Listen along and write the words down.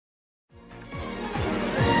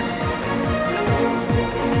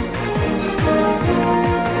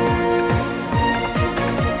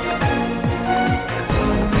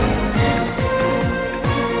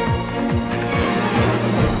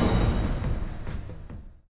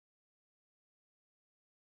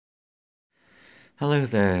Hello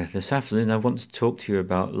there. This afternoon I want to talk to you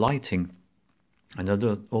about lighting and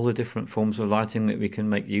all the different forms of lighting that we can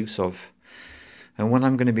make use of. And what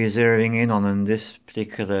I'm going to be zeroing in on in this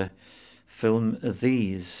particular film are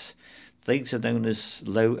these. These are known as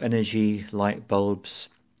low energy light bulbs,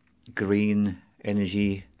 green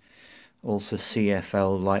energy, also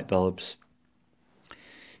CFL light bulbs.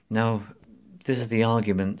 Now, this is the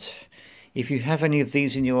argument. If you have any of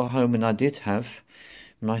these in your home, and I did have,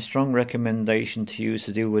 my strong recommendation to you is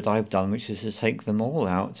to do what I've done, which is to take them all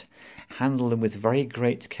out, handle them with very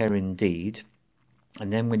great care indeed,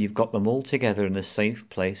 and then when you've got them all together in a safe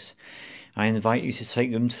place, I invite you to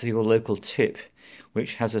take them to your local tip,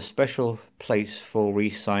 which has a special place for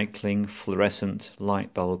recycling fluorescent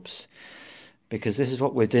light bulbs. Because this is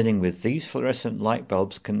what we're dealing with. These fluorescent light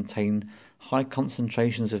bulbs contain high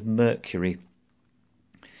concentrations of mercury.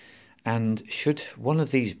 And should one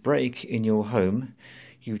of these break in your home,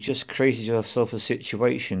 you've just created yourself a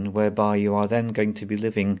situation whereby you are then going to be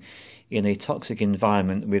living in a toxic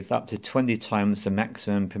environment with up to 20 times the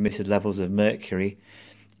maximum permitted levels of mercury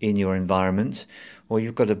in your environment, or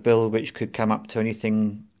you've got a bill which could come up to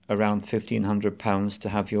anything around £1,500 to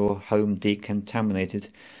have your home decontaminated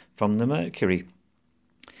from the mercury.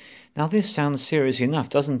 Now this sounds serious enough,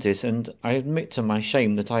 doesn't it? And I admit to my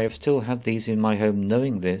shame that I have still had these in my home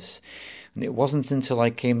knowing this. And it wasn't until I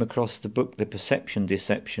came across the book The Perception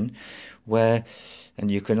Deception, where, and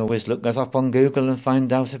you can always look that up on Google and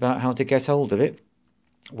find out about how to get hold of it,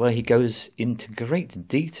 where he goes into great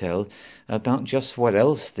detail about just what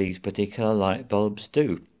else these particular light bulbs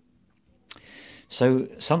do. So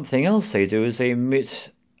something else they do is they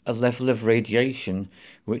emit a level of radiation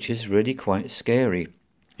which is really quite scary.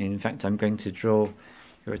 In fact, I'm going to draw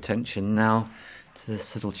your attention now to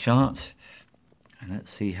this little chart, and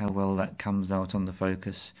let's see how well that comes out on the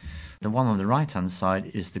focus. The one on the right hand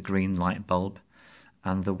side is the green light bulb,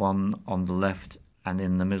 and the one on the left and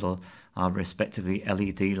in the middle are respectively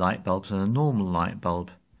LED light bulbs and a normal light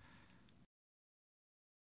bulb.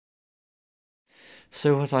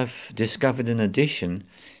 So what I've discovered in addition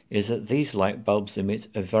is that these light bulbs emit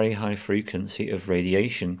a very high frequency of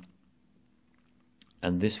radiation,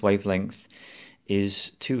 and this wavelength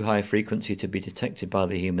is too high frequency to be detected by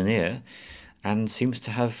the human ear, and seems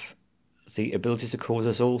to have the ability to cause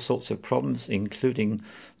us all sorts of problems, including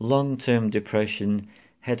long-term depression,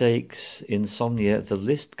 headaches, insomnia. The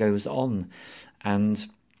list goes on. And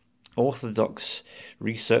orthodox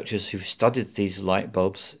researchers who've studied these light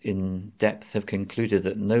bulbs in depth have concluded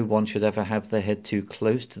that no one should ever have their head too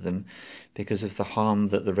close to them because of the harm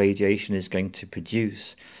that the radiation is going to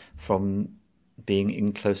produce from being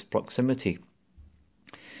in close proximity.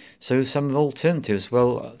 So some alternatives.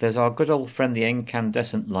 Well, there's our good old friend the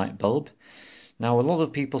incandescent light bulb. Now a lot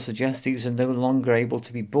of people suggest these are no longer able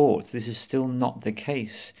to be bought. This is still not the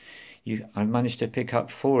case. I managed to pick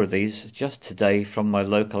up 4 of these just today from my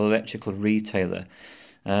local electrical retailer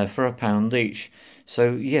for £1 each.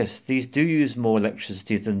 So yes, these do use more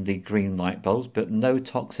electricity than the green light bulbs, but no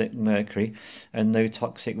toxic mercury and no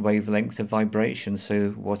toxic wavelength of vibration, so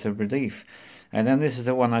what a relief. And then this is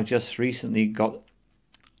the one I've just recently got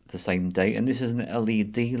the same day, and this is an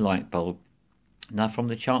LED light bulb. Now from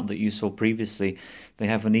the chart that you saw previously, they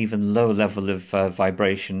have an even lower level of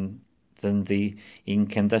vibration than the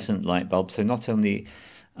incandescent light bulb. So not only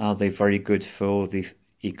are they very good for the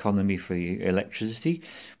economy for electricity,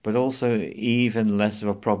 but also even less of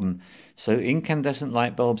a problem. So incandescent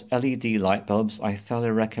light bulbs, LED light bulbs, I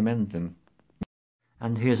thoroughly recommend them.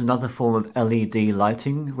 And here's another form of LED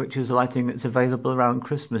lighting, which is lighting that's available around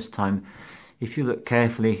Christmas time. If you look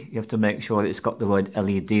carefully, you have to make sure that it's got the word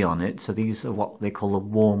LED on it. So these are what they call a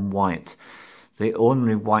warm white. The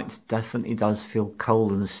ordinary white definitely does feel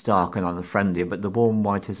cold and stark and unfriendly, but the warm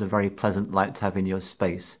white is a very pleasant light to have in your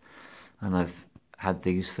space. And I've had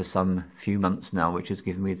these for some few months now, which has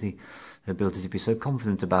given me the ability to be so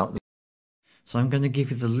confident about them. So I'm going to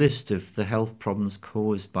give you the list of the health problems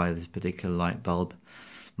caused by this particular light bulb.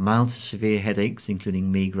 Mild to severe headaches,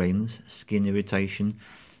 including migraines, skin irritation,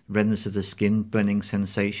 redness of the skin, burning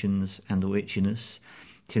sensations and or itchiness,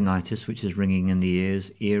 tinnitus, which is ringing in the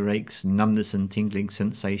ears, earaches, numbness and tingling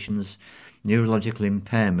sensations, neurological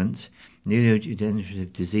impairment,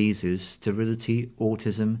 neurodegenerative diseases, sterility,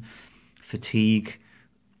 autism, fatigue,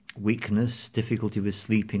 weakness, difficulty with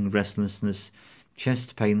sleeping, restlessness,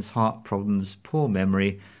 chest pains, heart problems, poor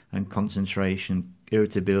memory and concentration,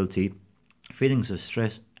 irritability, feelings of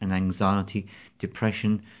stress and anxiety,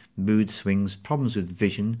 depression, mood swings, problems with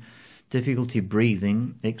vision, difficulty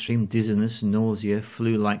breathing, extreme dizziness, nausea,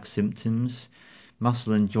 flu-like symptoms,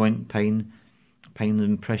 muscle and joint pain, pain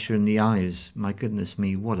and pressure in the eyes. My goodness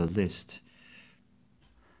me, what a list.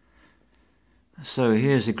 So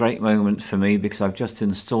here's a great moment for me because I've just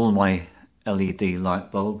installed my LED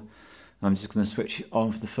light bulb. I'm just going to switch it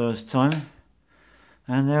on for the first time,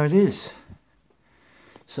 and there it is.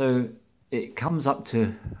 So it comes up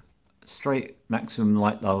to straight maximum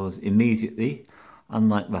light levels immediately,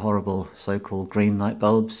 unlike the horrible so-called green light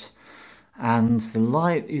bulbs, and the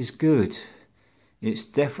light is good. It's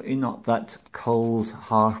definitely not that cold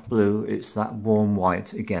harsh blue, it's that warm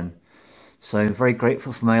white again. So very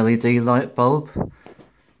grateful for my LED light bulb,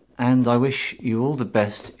 and I wish you all the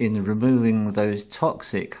best in removing those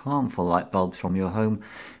toxic, harmful light bulbs from your home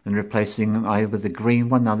and replacing them either with a green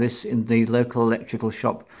one. Now this, in the local electrical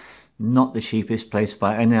shop, not the cheapest place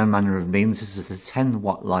by any manner of means. This is a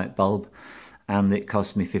 10-watt light bulb and it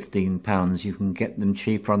cost me £15. You can get them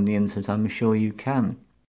cheaper on the internet, I'm sure you can.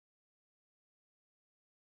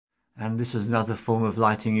 And this is another form of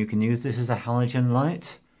lighting you can use. This is a halogen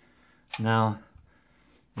light. Now,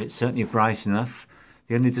 it's certainly bright enough.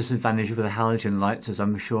 The only disadvantage with the halogen lights, as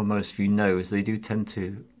I'm sure most of you know, is they do tend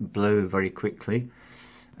to blow very quickly.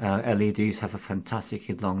 LEDs have a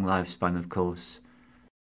fantastically long lifespan, of course.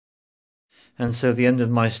 And so the end of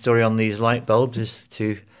my story on these light bulbs is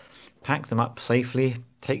to pack them up safely,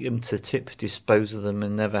 take them to tip, dispose of them,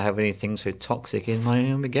 and never have anything so toxic in my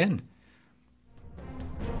home again.